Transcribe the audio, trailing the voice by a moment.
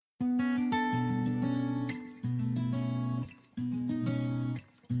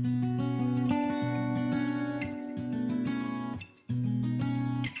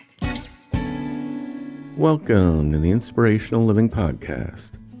Welcome to the Inspirational Living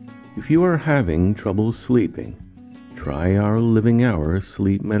Podcast. If you are having trouble sleeping, try our Living Hour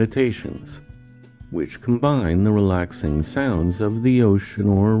sleep meditations, which combine the relaxing sounds of the ocean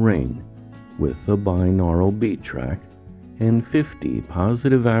or rain with a binaural beat track and 50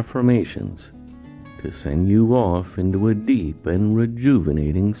 positive affirmations to send you off into a deep and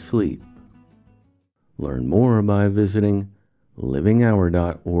rejuvenating sleep. Learn more by visiting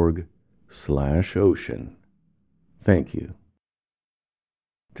livinghour.org/ocean. Thank you.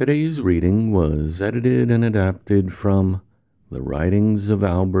 Today's reading was edited and adapted from The Writings of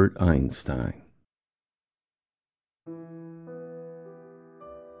Albert Einstein.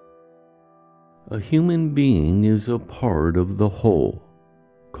 A human being is a part of the whole,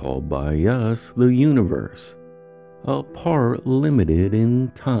 called by us the universe, a part limited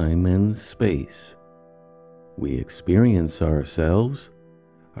in time and space. We experience ourselves,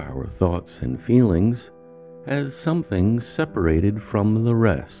 our thoughts and feelings, as something separated from the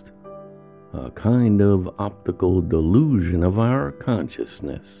rest, a kind of optical delusion of our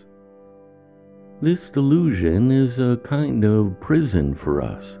consciousness. This delusion is a kind of prison for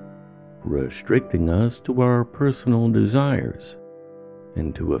us, restricting us to our personal desires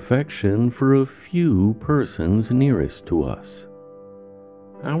and to affection for a few persons nearest to us.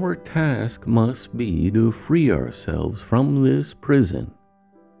 Our task must be to free ourselves from this prison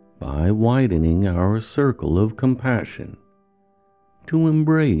by widening our circle of compassion, to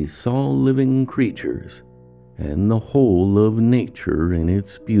embrace all living creatures and the whole of nature in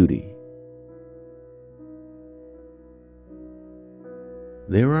its beauty.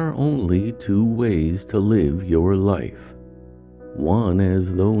 There are only two ways to live your life, one as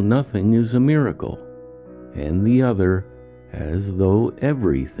though nothing is a miracle, and the other as though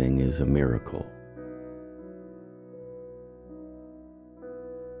everything is a miracle.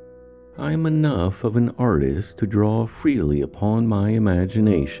 I am enough of an artist to draw freely upon my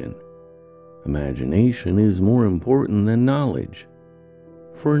imagination. Imagination is more important than knowledge,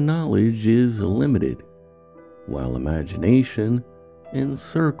 for knowledge is limited, while imagination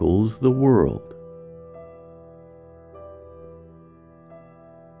encircles the world.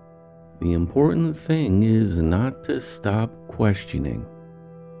 The important thing is not to stop questioning.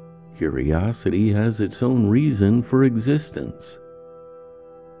 Curiosity has its own reason for existence.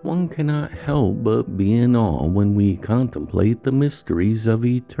 One cannot help but be in awe when we contemplate the mysteries of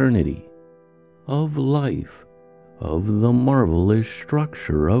eternity, of life, of the marvelous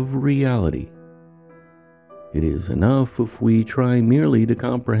structure of reality. It is enough if we try merely to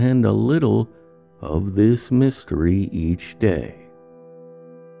comprehend a little of this mystery each day.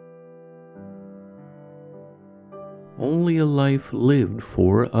 Only a life lived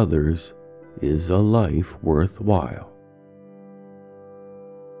for others is a life worthwhile.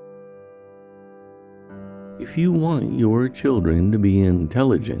 If you want your children to be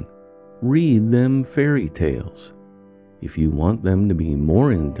intelligent, read them fairy tales. If you want them to be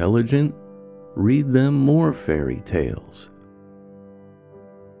more intelligent, read them more fairy tales.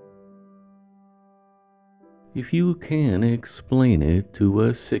 If you can explain it to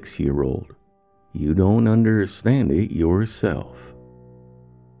a 6-year-old, you don't understand it yourself.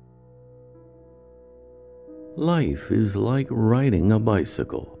 Life is like riding a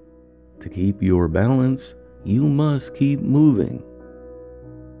bicycle. To keep your balance, you must keep moving.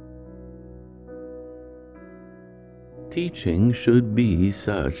 Teaching should be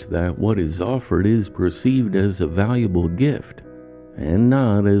such that what is offered is perceived as a valuable gift and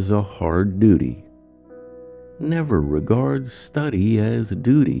not as a hard duty. Never regard study as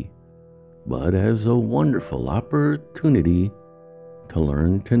duty, but as a wonderful opportunity to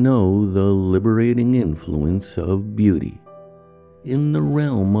learn to know the liberating influence of beauty in the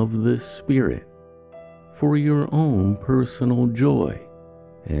realm of the spirit, for your own personal joy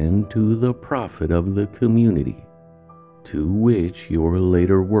and to the profit of the community to which your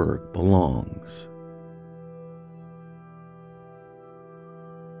later work belongs.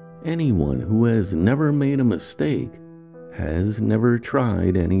 Anyone who has never made a mistake has never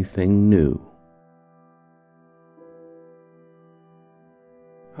tried anything new.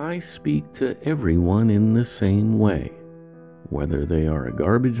 I speak to everyone in the same way, whether they are a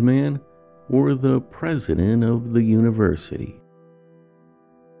garbage man or the president of the university.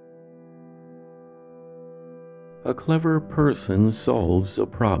 A clever person solves a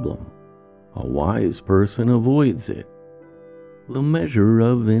problem. A wise person avoids it. The measure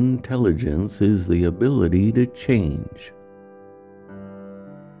of intelligence is the ability to change.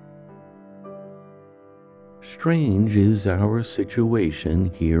 Strange is our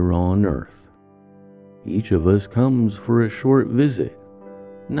situation here on earth. Each of us comes for a short visit,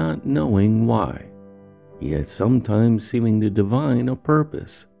 not knowing why, yet sometimes seeming to divine a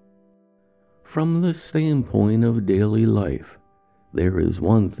purpose. From the standpoint of daily life, there is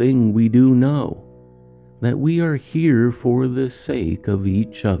one thing we do know, that we are here for the sake of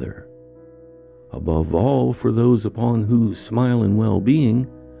each other. Above all, for those upon whose smile and well-being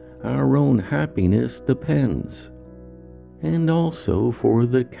our own happiness depends, and also for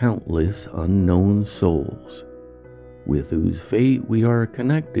the countless unknown souls, with whose fate we are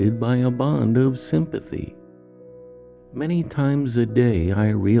connected by a bond of sympathy. Many times a day I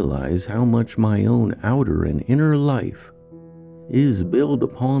realize how much my own outer and inner life is built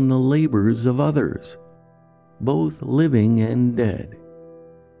upon the labors of others, both living and dead,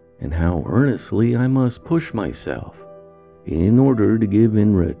 and how earnestly I must push myself in order to give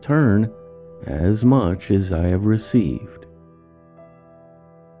in return as much as I have received.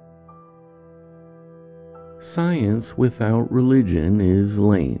 Science without religion is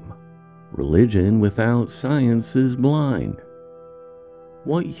lame. Religion without science is blind.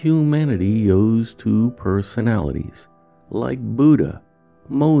 What humanity owes to personalities like Buddha,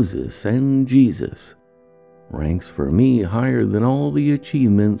 Moses, and Jesus ranks for me higher than all the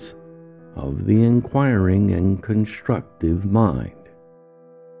achievements of the inquiring and constructive mind.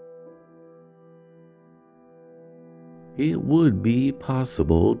 It would be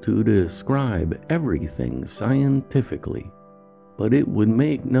possible to describe everything scientifically, but it would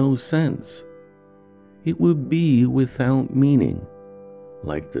make no sense. It would be without meaning,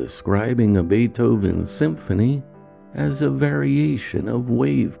 like describing a Beethoven symphony as a variation of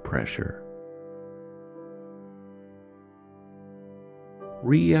wave pressure.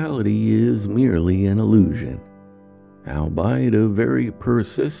 Reality is merely an illusion, albeit a very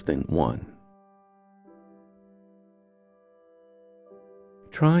persistent one.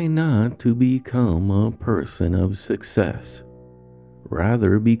 Try not to become a person of success.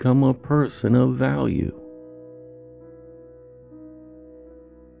 Rather, become a person of value.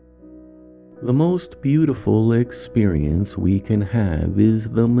 The most beautiful experience we can have is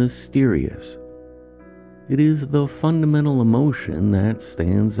the mysterious. It is the fundamental emotion that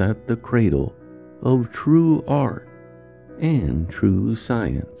stands at the cradle of true art and true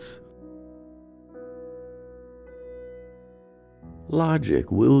science. Logic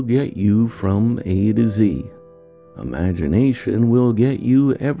will get you from A to Z. Imagination will get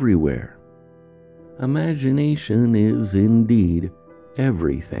you everywhere. Imagination is indeed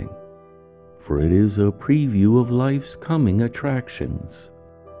everything, for it is a preview of life's coming attractions.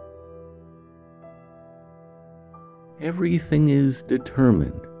 Everything is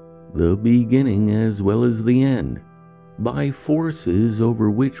determined, the beginning as well as the end, by forces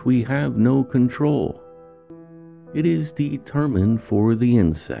over which we have no control. It is determined for the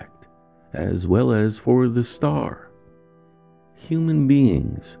insect as well as for the star. Human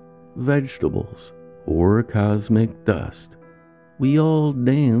beings, vegetables, or cosmic dust, we all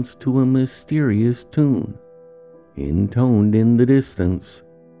dance to a mysterious tune, intoned in the distance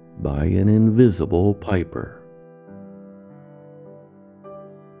by an invisible piper.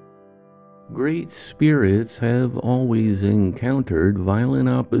 Great spirits have always encountered violent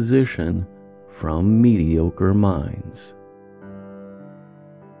opposition from mediocre minds.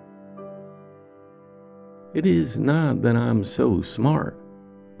 It is not that I'm so smart,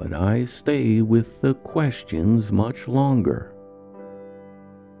 but I stay with the questions much longer.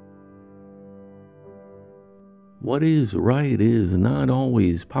 What is right is not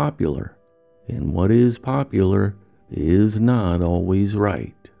always popular, and what is popular is not always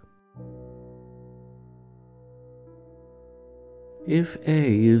right. If A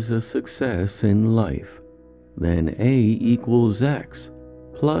is a success in life, then A equals X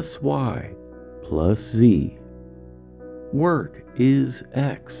plus Y plus Z. Work is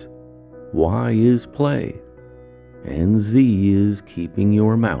X, Y is play, and Z is keeping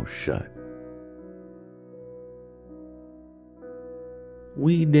your mouth shut.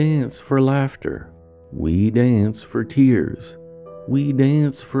 We dance for laughter, we dance for tears, we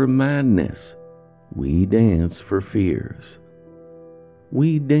dance for madness, we dance for fears.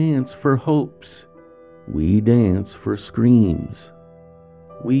 We dance for hopes, we dance for screams.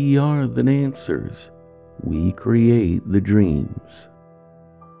 We are the dancers, we create the dreams.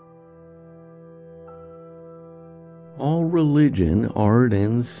 All religion, art,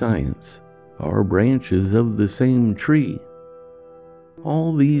 and science are branches of the same tree.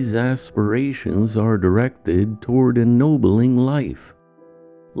 All these aspirations are directed toward ennobling life,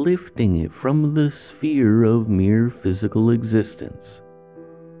 lifting it from the sphere of mere physical existence,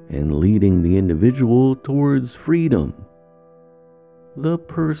 and leading the individual towards freedom. The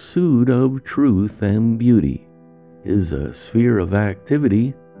pursuit of truth and beauty is a sphere of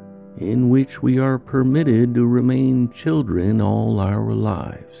activity in which we are permitted to remain children all our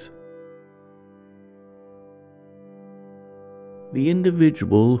lives. The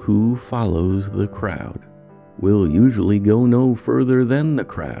individual who follows the crowd will usually go no further than the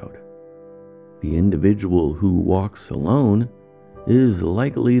crowd. The individual who walks alone is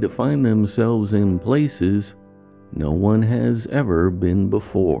likely to find themselves in places no one has ever been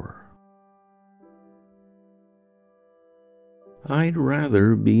before. I'd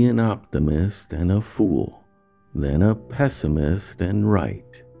rather be an optimist and a fool than a pessimist and right.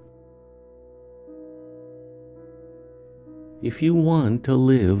 If you want to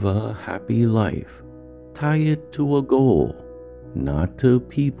live a happy life, tie it to a goal, not to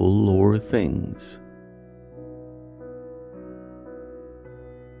people or things.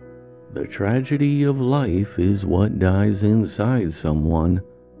 The tragedy of life is what dies inside someone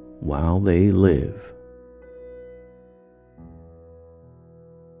while they live.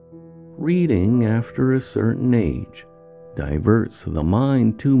 Reading after a certain age diverts the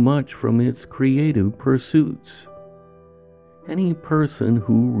mind too much from its creative pursuits. Any person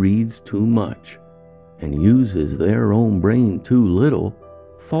who reads too much and uses their own brain too little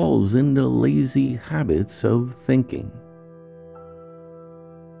falls into lazy habits of thinking.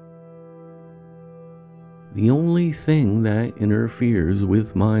 The only thing that interferes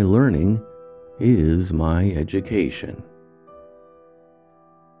with my learning is my education.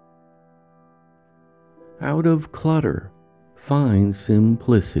 Out of clutter, find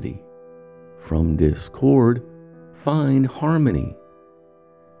simplicity. From discord, find harmony.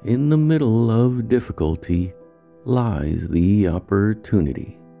 In the middle of difficulty lies the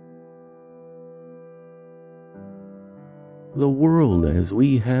opportunity. The world as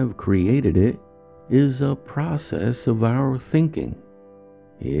we have created it is a process of our thinking.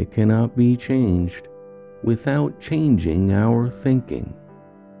 It cannot be changed without changing our thinking.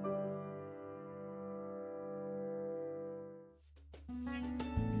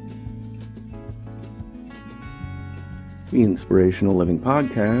 The Inspirational Living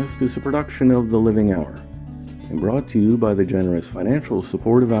Podcast is a production of The Living Hour and brought to you by the generous financial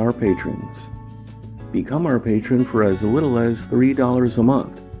support of our patrons. Become our patron for as little as $3 a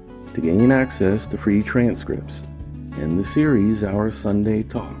month to gain access to free transcripts and the series Our Sunday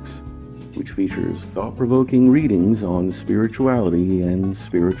Talks, which features thought-provoking readings on spirituality and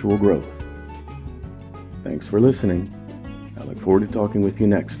spiritual growth. Thanks for listening. I look forward to talking with you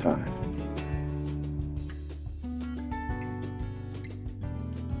next time.